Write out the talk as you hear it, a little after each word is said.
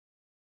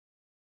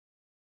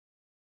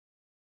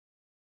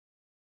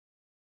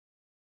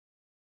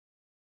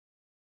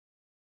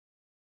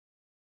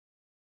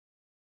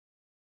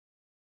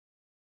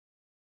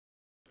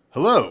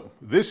Hello,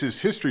 this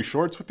is History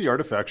Shorts with the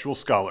Artifactual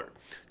Scholar.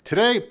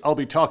 Today, I'll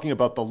be talking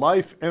about the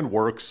life and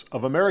works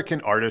of American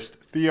artist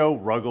Theo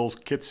Ruggles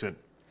Kitson.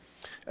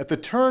 At the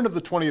turn of the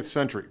 20th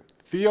century,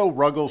 Theo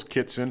Ruggles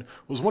Kitson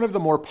was one of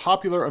the more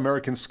popular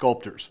American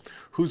sculptors,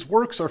 whose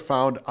works are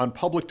found on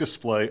public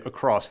display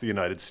across the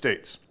United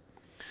States.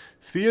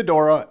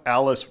 Theodora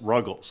Alice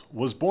Ruggles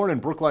was born in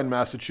Brookline,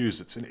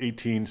 Massachusetts in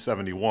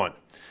 1871.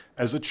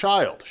 As a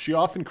child, she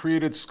often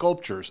created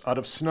sculptures out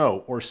of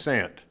snow or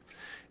sand.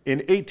 In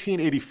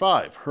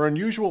 1885, her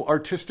unusual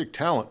artistic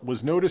talent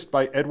was noticed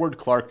by Edward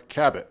Clark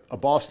Cabot, a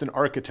Boston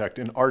architect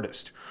and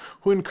artist,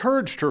 who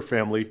encouraged her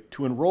family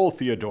to enroll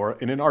Theodora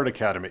in an art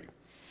academy.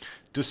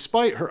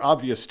 Despite her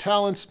obvious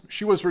talents,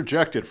 she was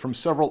rejected from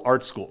several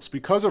art schools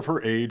because of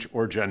her age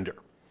or gender.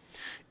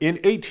 In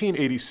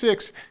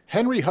 1886,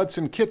 Henry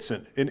Hudson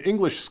Kitson, an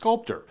English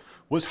sculptor,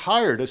 was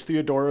hired as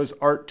Theodora's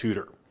art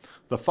tutor.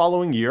 The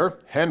following year,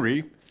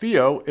 Henry,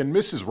 Theo, and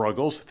Mrs.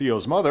 Ruggles,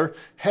 Theo's mother,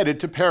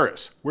 headed to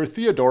Paris, where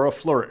Theodora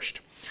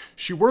flourished.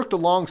 She worked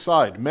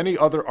alongside many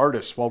other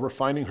artists while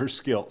refining her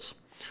skills.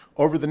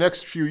 Over the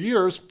next few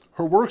years,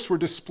 her works were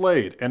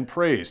displayed and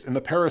praised in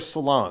the Paris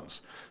salons,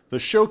 the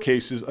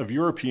showcases of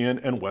European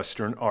and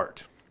Western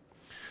art.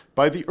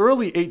 By the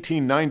early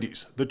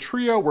 1890s, the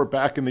trio were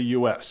back in the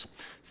U.S.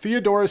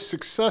 Theodora's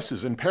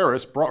successes in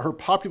Paris brought her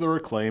popular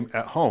acclaim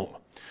at home.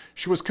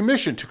 She was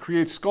commissioned to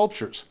create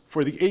sculptures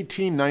for the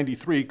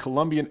 1893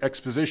 Columbian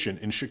Exposition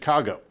in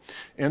Chicago,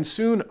 and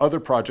soon other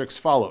projects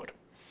followed.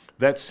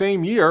 That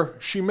same year,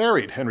 she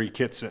married Henry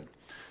Kitson.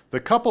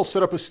 The couple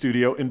set up a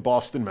studio in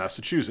Boston,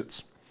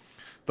 Massachusetts.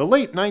 The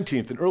late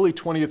 19th and early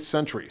 20th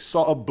century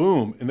saw a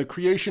boom in the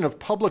creation of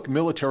public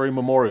military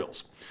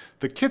memorials.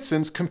 The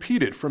Kitsons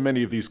competed for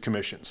many of these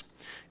commissions.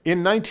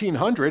 In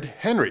 1900,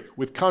 Henry,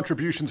 with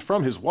contributions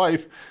from his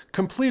wife,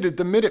 completed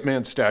the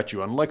Minuteman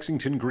statue on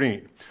Lexington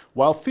Green,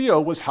 while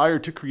Theo was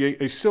hired to create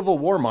a Civil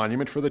War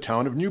monument for the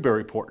town of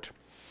Newburyport.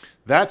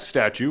 That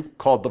statue,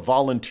 called the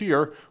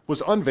Volunteer,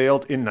 was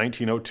unveiled in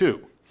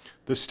 1902.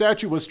 The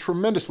statue was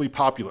tremendously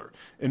popular,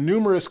 and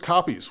numerous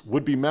copies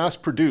would be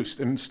mass-produced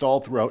and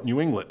installed throughout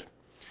New England.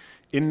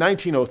 In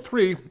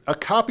 1903, a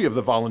copy of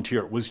the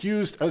Volunteer was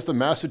used as the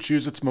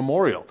Massachusetts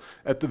Memorial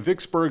at the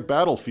Vicksburg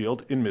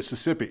battlefield in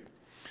Mississippi.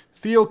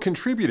 Theo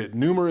contributed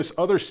numerous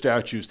other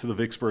statues to the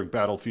Vicksburg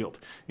battlefield,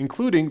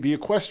 including the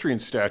equestrian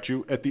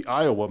statue at the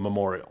Iowa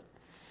Memorial.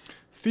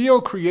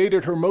 Theo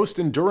created her most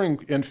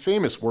enduring and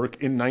famous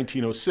work in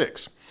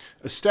 1906,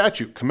 a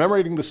statue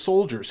commemorating the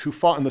soldiers who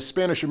fought in the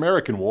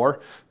Spanish-American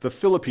War, the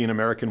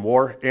Philippine-American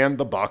War, and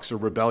the Boxer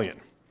Rebellion.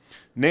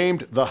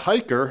 Named the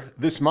Hiker,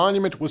 this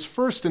monument was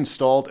first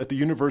installed at the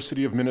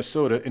University of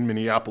Minnesota in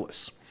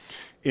Minneapolis.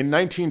 In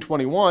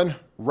 1921,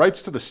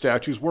 rights to the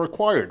statues were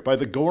acquired by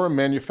the Gorham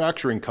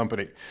Manufacturing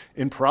Company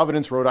in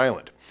Providence, Rhode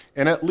Island,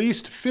 and at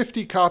least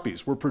 50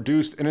 copies were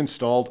produced and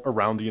installed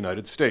around the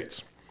United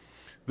States.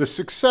 The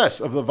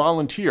success of the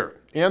Volunteer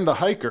and the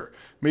Hiker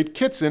made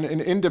Kitson an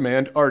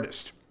in-demand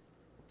artist.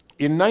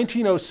 In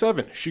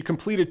 1907, she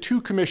completed two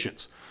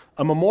commissions,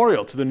 a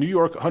memorial to the New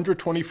York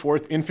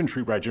 124th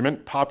Infantry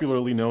Regiment,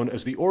 popularly known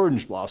as the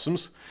Orange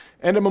Blossoms,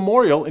 and a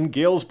memorial in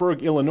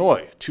Galesburg,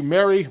 Illinois, to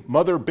Mary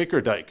Mother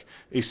Bickerdike,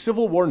 a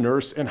Civil War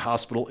nurse and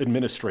hospital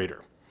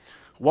administrator.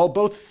 While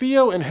both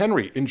Theo and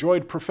Henry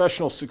enjoyed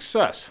professional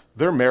success,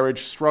 their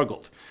marriage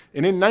struggled,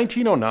 and in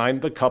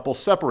 1909 the couple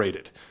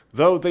separated,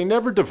 though they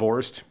never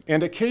divorced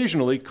and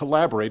occasionally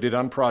collaborated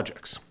on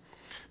projects.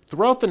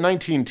 Throughout the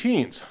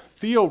 19-teens,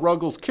 Theo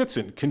Ruggles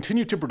Kitson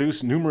continued to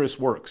produce numerous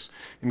works,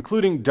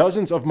 including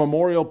dozens of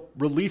memorial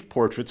relief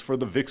portraits for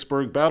the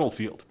Vicksburg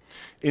battlefield.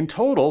 In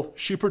total,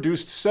 she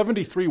produced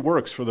 73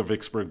 works for the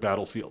Vicksburg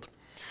battlefield.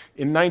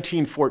 In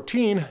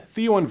 1914,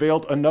 Theo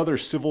unveiled another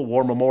Civil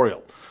War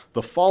memorial,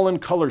 the Fallen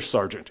Color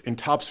Sergeant in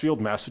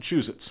Topsfield,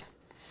 Massachusetts.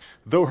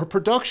 Though her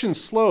production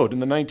slowed in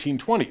the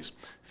 1920s,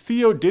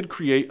 Theo did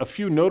create a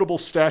few notable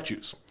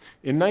statues.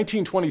 In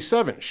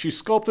 1927, she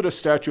sculpted a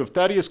statue of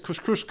Thaddeus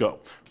Kosciuszko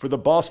for the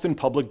Boston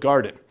Public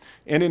Garden.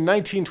 And in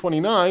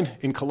 1929,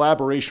 in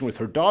collaboration with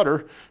her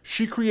daughter,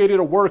 she created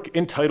a work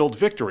entitled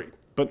Victory,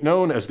 but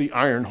known as the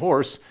Iron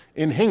Horse,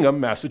 in Hingham,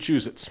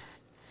 Massachusetts.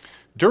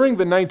 During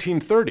the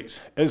 1930s,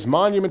 as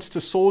monuments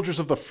to soldiers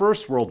of the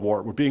First World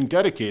War were being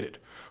dedicated,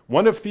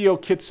 one of Theo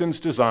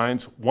Kitson's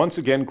designs once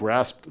again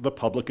grasped the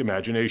public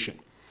imagination.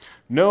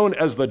 Known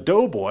as the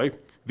Doughboy,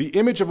 the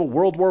image of a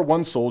World War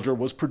I soldier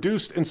was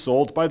produced and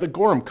sold by the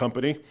Gorham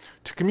Company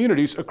to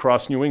communities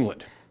across New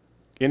England.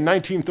 In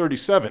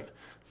 1937,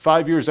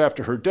 5 years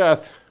after her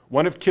death,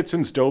 one of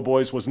Kitson's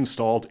doughboys was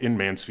installed in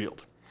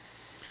Mansfield.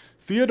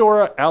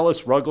 Theodora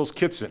Alice Ruggles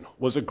Kitson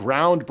was a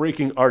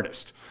groundbreaking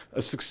artist,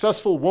 a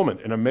successful woman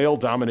in a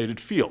male-dominated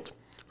field.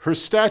 Her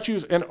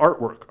statues and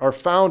artwork are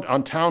found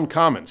on town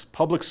commons,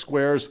 public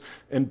squares,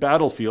 and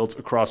battlefields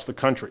across the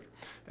country,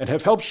 and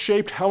have helped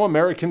shape how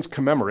Americans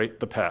commemorate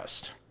the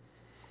past.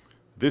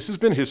 This has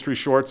been History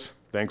Shorts.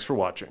 Thanks for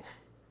watching.